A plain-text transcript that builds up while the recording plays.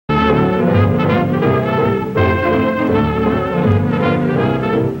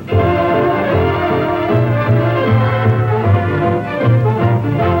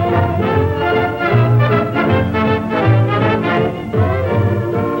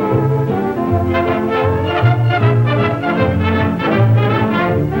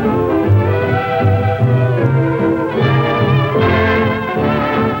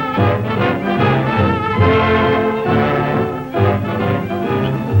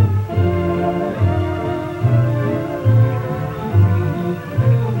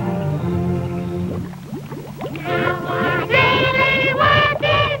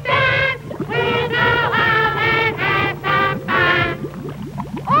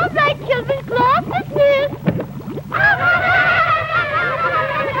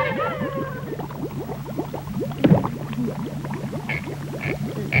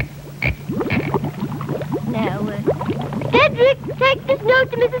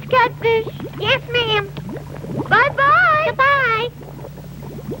Miss Catfish. Yes, ma'am. Bye-bye. Goodbye.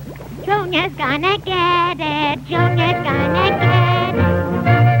 Junior's gonna get it. Junior's gonna get it.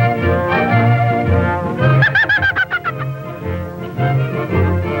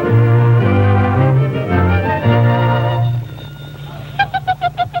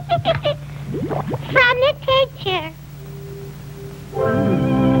 From the teacher.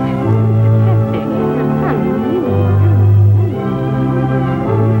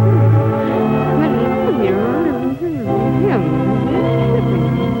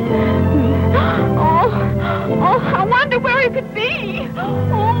 I wonder where he could be.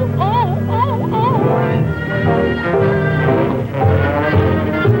 Come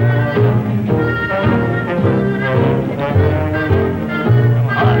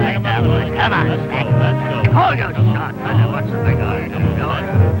on, let's go. Hold your shot, brother. What's the big idea?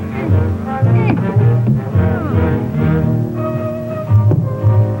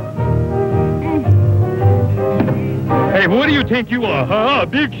 Hey, what do you think you are, huh?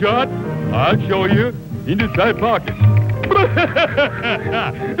 Big shot? I'll show you. In the side pocket.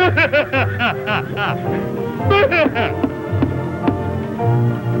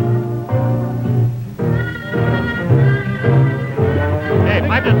 Hey,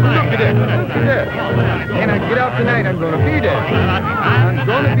 wipe the side. Look at that. Can I get out tonight? I'm going to be there. I'm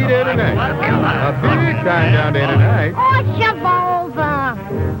going to be there tonight. A big time down there tonight. Oh, Shavolva.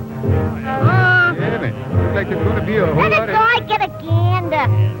 Yeah, man. Looks like there's going to be a whole Let lot it of... go, I get a gander.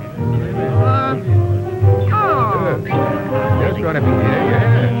 There's going to be there,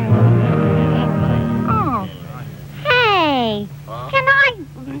 yeah. Oh. Hey, can I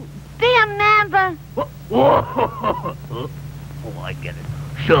be a member? Oh, I get it.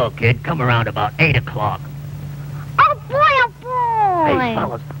 Sure, kid. Come around about 8 o'clock. Oh, boy, oh, boy. Hey,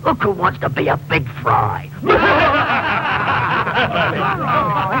 fellas, look who wants to be a big fry.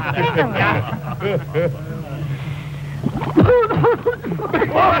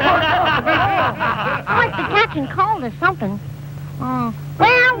 I must be catching cold or something. Oh.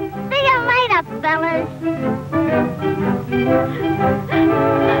 Well, see you later, fellas.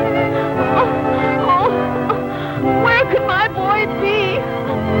 Where could my boy be?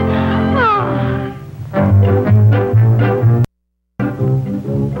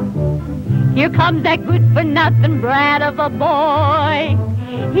 Here comes that good-for-nothing brat of a boy.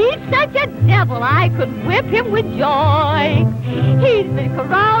 He's such a devil, I could whip him with joy. He's been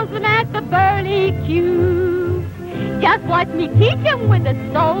carousing at the Burley Q. Just watch me teach him with the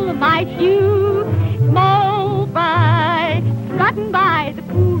sole of my shoe. Small fry, strutting by the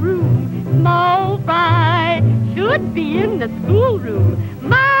pool room. Small fry, should be in the schoolroom.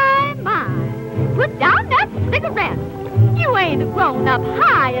 My, put down that cigarette. You ain't grown up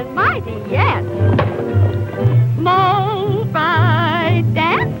high and mighty yet. Small fry,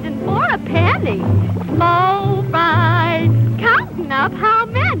 dancing for a penny. Small fry, counting up how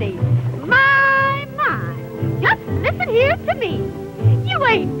many. My, just listen here to me. You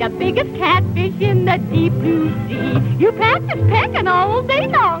ain't the biggest catfish in the deep blue sea. You practice pecking all day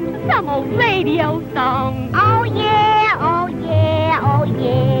long to some old radio song. Oh, yeah, oh, yeah, oh,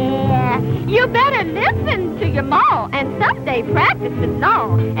 yeah. You better listen to your ma and someday practice the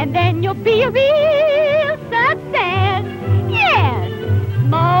song, and then you'll be a real success. Yes,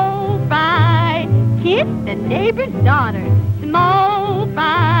 small fry, kiss the neighbor's daughter. Small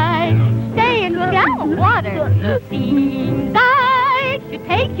fry, stay in the gallon water. Seems I should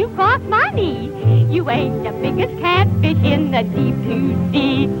take you across my knee. You ain't the biggest catfish in the deep blue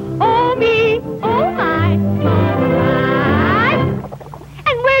sea. Oh me, oh my, small fry.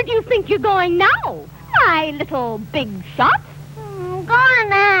 And where do you think you're going now, my little big shot?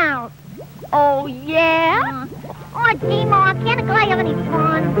 Going out. Oh, yeah? Oh, gee, Ma, can't I have any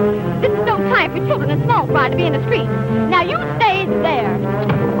fun? This is no time for children and small fry to be in the street. Now, you stay there.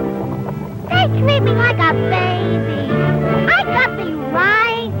 They treat me like a baby. I got the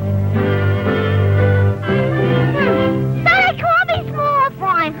right. So they call me small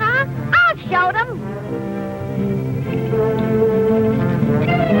fry, huh? I'll show them.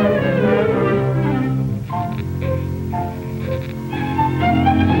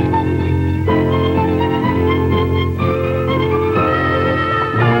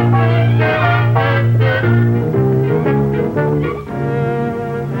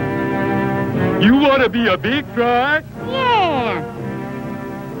 You want to be a big fry? Yeah.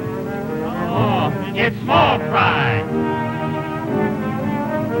 Oh, it's small fry.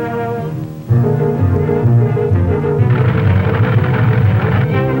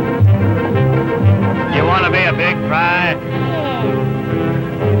 You want to be a big fry?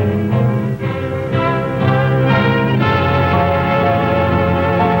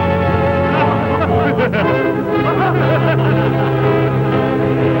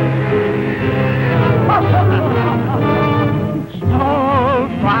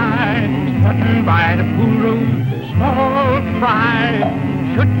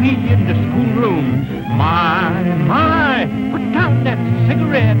 should be in the schoolroom. My, put down that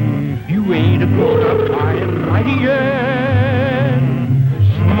cigarette. You ain't gonna find mighty yet.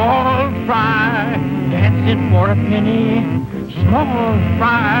 Small fry, dancing for a penny. Small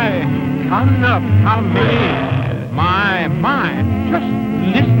fry, counting up how many. My, just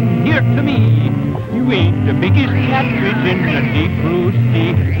listen here to me. You ain't the biggest catfish in the deep blue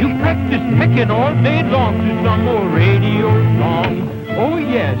sea. You practice pecking all day long to some old radio song. Oh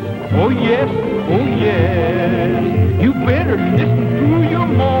yes, oh yes, oh yes. You better listen to your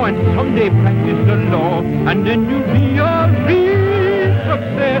ma and someday practice the law, and then you'll be a real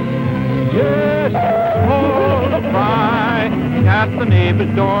success. Yes, small fry, that's the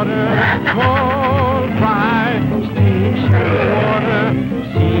neighbor's daughter. Small fry, stay in shallow water.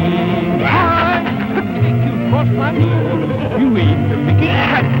 See, cross my knees. You ain't the biggest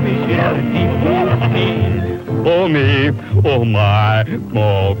catfish in the deep blue sea. Oh me, oh my,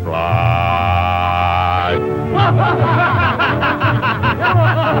 small fry.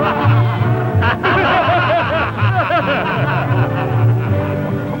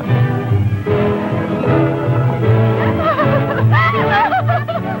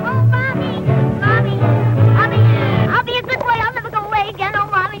 I'll be a good boy. I'll never go away again. Oh,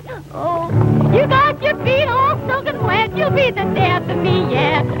 Mommy. Oh. You got your feet all soaking wet. You'll be the death of me,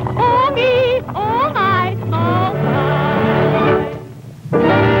 yeah. Oh, me, oh, my.